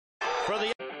for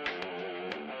the...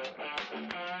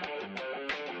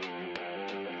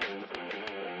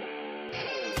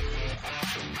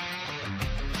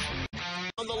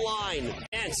 On the line,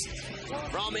 Hence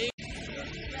from the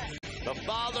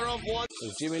father of one.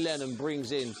 Jimmy Lennon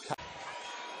brings in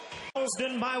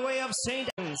Austin by way of St.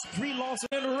 Anne's. 3 losses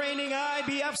in reigning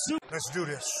IBF Super. Let's do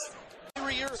this.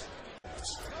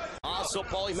 Also,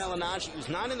 Paulie Malignaggi, who's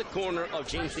not in the corner of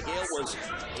James DeGale, was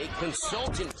a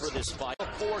consultant for this fight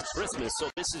before Christmas. So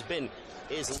this has been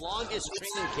his longest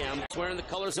training camp. He's wearing the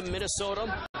colors of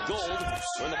Minnesota, gold,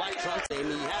 when the white trunks name.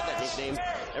 He had that nickname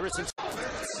ever since.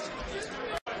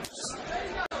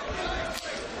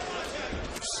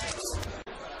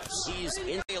 He's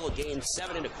in Gale game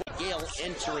 7 and a quarter. Gale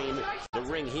entering the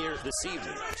ring here this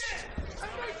evening.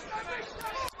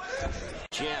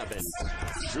 Jab and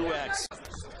Truax.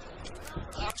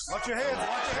 Watch your head.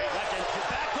 Watch your head. Left and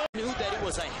Tobacco knew that it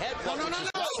was a headbutt, which is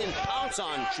why he didn't pounce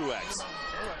on Truax.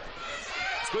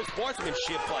 It's good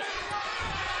sportsmanship, but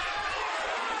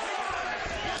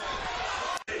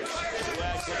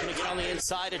Truax looking to get on the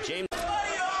inside of James.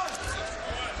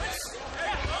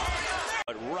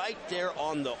 But right there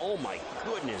on the, oh my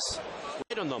goodness,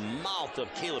 right on the mouth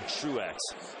of Caleb Truax.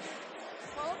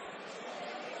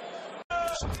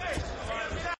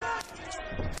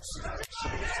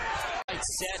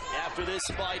 Set after this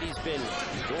fight, he's been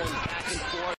going back and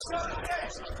forth.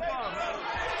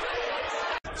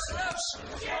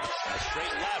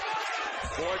 Straight left.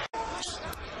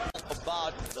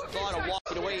 About the thought of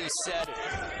walking away, he said,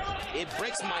 "It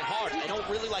breaks my heart. I don't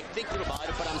really like thinking about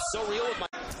it, but I'm so real with my."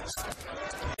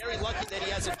 Very lucky that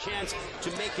he has a chance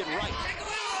to make it right.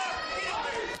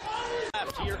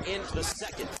 Here in the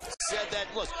second, said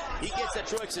that, look, he gets that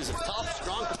Truax is a tough,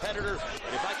 strong competitor,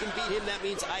 and if I can beat him, that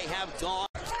means I have gone.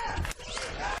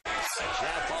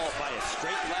 Jab followed by a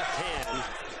straight left hand.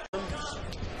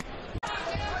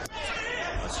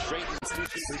 A straight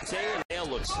routine, and Dale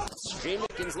looks extremely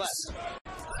left.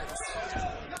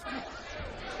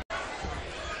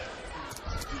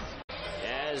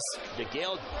 As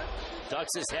DeGale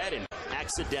ducks his head and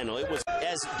accidental. It was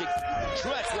as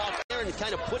Truax walked there and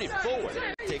kind of put it forward.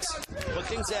 Put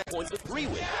things at point to 3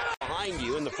 with. Behind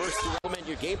you in the first to implement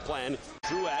your game plan.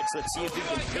 Truax, let's see if he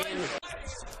can pin. Big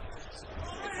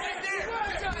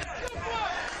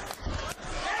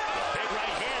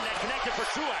right hand that connected for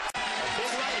Truax.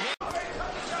 Big right hand.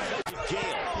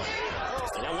 DeGale.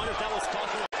 And I wonder if that was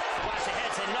talking flash of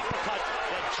heads and an uppercut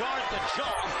that jarred the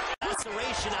jaw.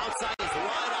 Laceration outside his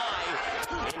right eye.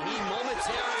 And he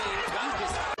momentarily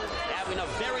having a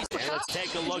very... And let's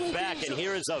take a look back, and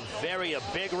here is a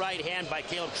big right hand by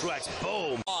Caleb Truax.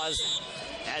 Boom.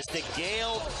 As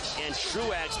DeGale and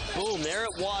Truax, boom, there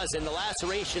it was, and the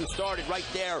laceration started right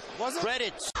there.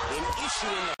 Credit in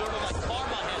issuing the sort of like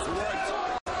karma has worked,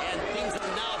 and things are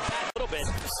now back a little bit. A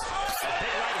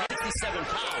big right hand, 57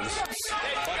 pounds.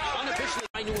 But unofficially,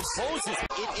 trying to oppose it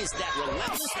is that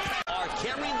relentless are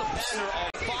carrying the banner of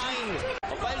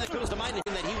a fighter that comes to mind is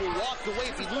that he will walk away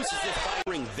if he loses this fight.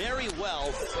 Very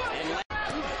well, and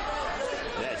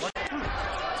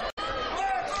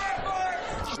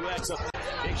Truax, a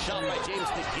big shot by James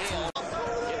DeGale.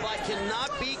 If I cannot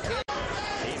beat Caleb, a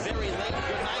very late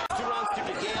good night, 2 rounds to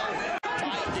DeGale,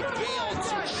 by DeGale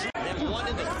to shoot, then 1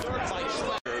 in the 3rd by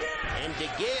Truax, and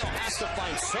DeGale has to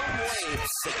find some way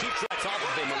to keep Truax off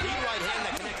of him. A lead right hand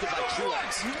that connected by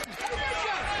Truax,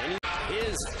 and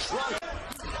his trunk.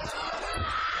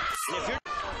 And if you're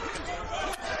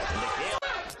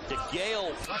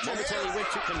DeGale momentarily went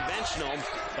to conventional,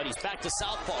 but he's back to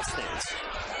southpaw stance.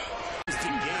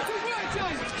 DeGale.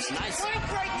 Nice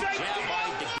jab by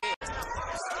DeGale.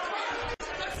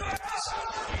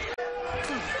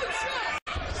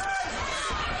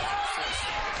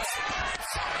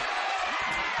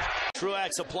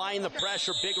 Truax applying the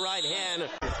pressure, big right hand. 1.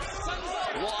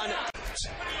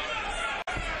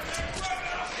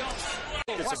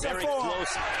 It's a very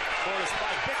close corner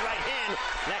spot. Big right hand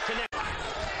that connects.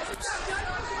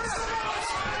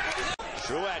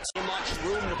 Truax, too much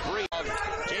room to breathe.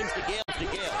 James DeGale.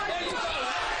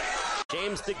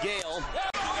 James DeGale.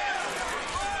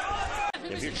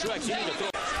 If you're Truax, you need to throw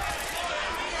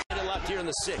it left here in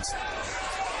the 6th.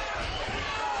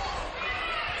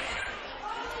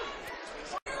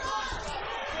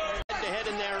 Head-to-head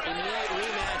in there, immediate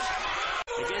rematch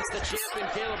against the champion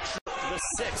Caleb the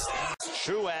 6th.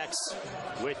 Truax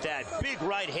with that big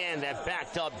right hand that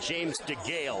backed up James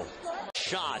DeGale.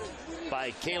 Shot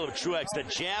by Caleb Truax. The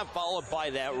jab followed by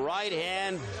that right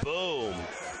hand. Boom.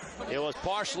 It was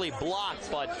partially blocked,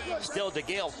 but still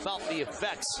DeGale felt the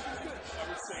effects.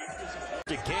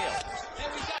 DeGale.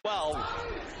 Well,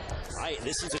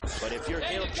 This is but if you're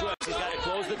Caleb Truax, he's got to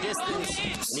close the distance,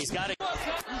 and he's got to.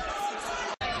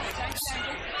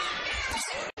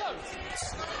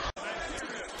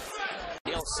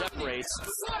 Dale separates,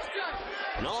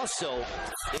 and also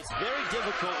it's very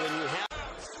difficult when you have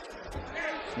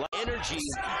energy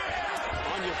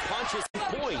on your punches and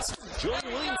points. Julian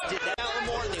Williams did that a little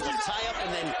more. They would tie up,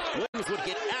 and then Williams would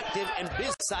get active and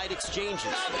big side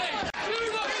exchanges.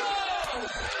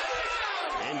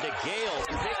 And DeGale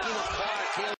picking apart,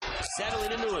 Caleb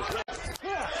settling into it.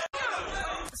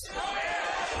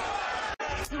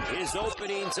 His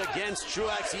openings against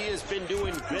Truax, he has been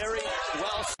doing very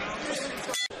well.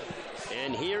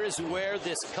 And here is where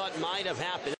this cut might have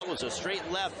happened. That was a straight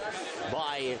left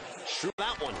by Truax.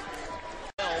 That one.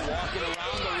 Walking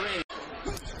around the ring.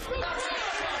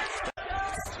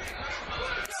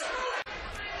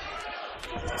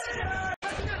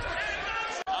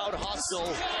 Out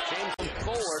hustle. Came from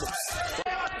forward.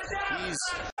 He's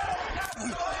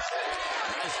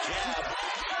his jab.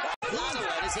 Not to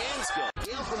let his hands go.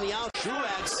 Gale from the out.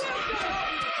 Truax,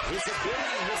 his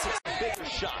ability to miss bigger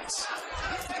shots.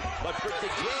 But for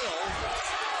DeGale,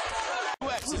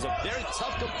 Truax is a very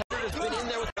tough competitor. Has been in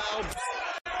there with Bound.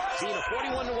 Being a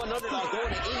 41-1 underdog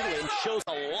going to England shows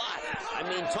a lot. I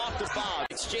mean, talk about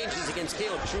exchanges against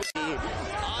Caleb Truax.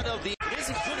 Out of the, it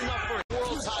isn't good enough for a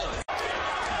world title.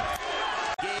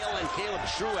 Gale and Caleb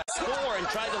Truax score and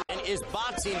try to, and is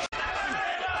boxing.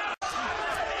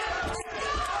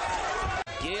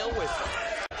 Gale with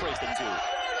break the two.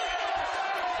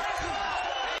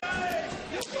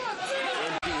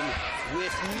 Ending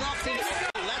with nothing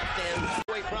left them.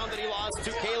 Weight round that he lost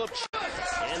to Caleb Truax.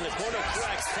 And the corner of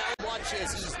Truax, time watch as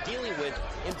he's dealing with,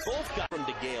 and both got from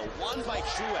DeGale. One by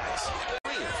Truax.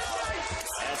 Three.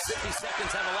 As 50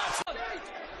 seconds have elapsed.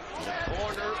 The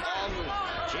corner of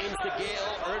James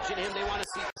DeGale urging him. They want to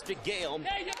see DeGale.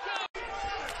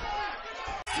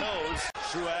 Toes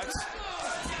Truax.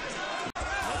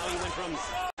 Now he went from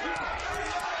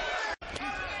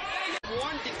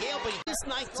warned DeGale, but this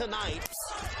night tonight,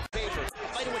 favorite,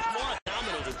 fighting which more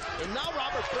dominated. And now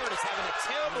Robert Byrd is having a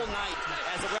terrible night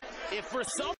as a if for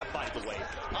some, by the way,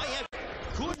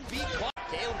 couldn't be caught.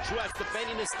 Caleb Truax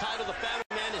defending his title. The family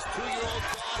man, his 2-year-old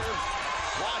daughter,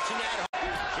 watching at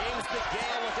home. James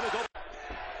DeGale looking to go.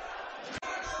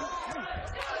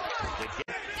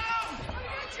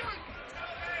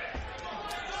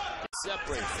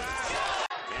 Separates him.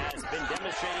 Has been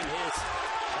demonstrating his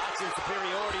boxing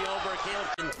superiority over Caleb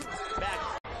back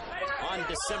on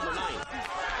December 9th.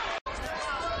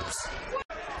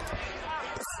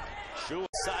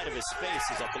 Truax side of his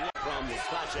face is a blood from the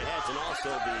clutch of heads, and also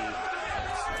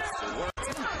the work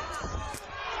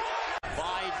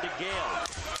by DeGale.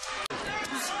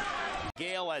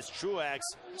 Gale as Truax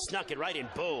snuck it right in,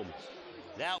 boom.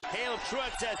 Now Caleb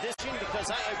Truax has this chin because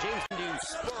I have James to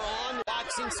spur on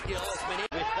boxing skill has been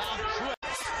without Truax.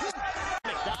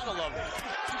 McDonald of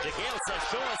DeGale says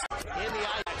show us in the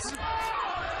eyes.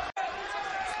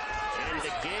 And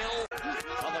DeGale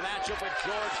on the matchup with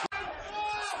George.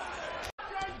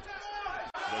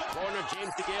 The corner,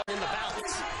 James DeGale in the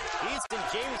balance. He's in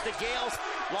James DeGale's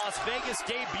Las Vegas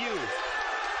debut.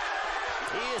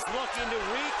 He is looking to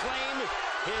reclaim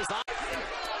his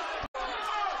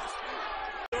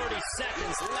 30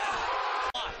 seconds left.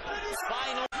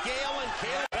 Final Gale and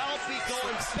Caleb Belfi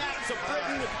going back to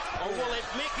Britain, or will it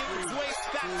make its way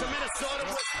back to Minnesota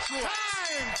with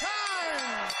time?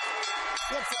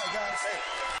 Looks like, guys.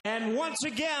 And once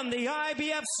again, the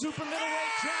IBF Super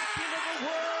Middleweight Champion of the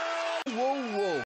World. Whoa, whoa.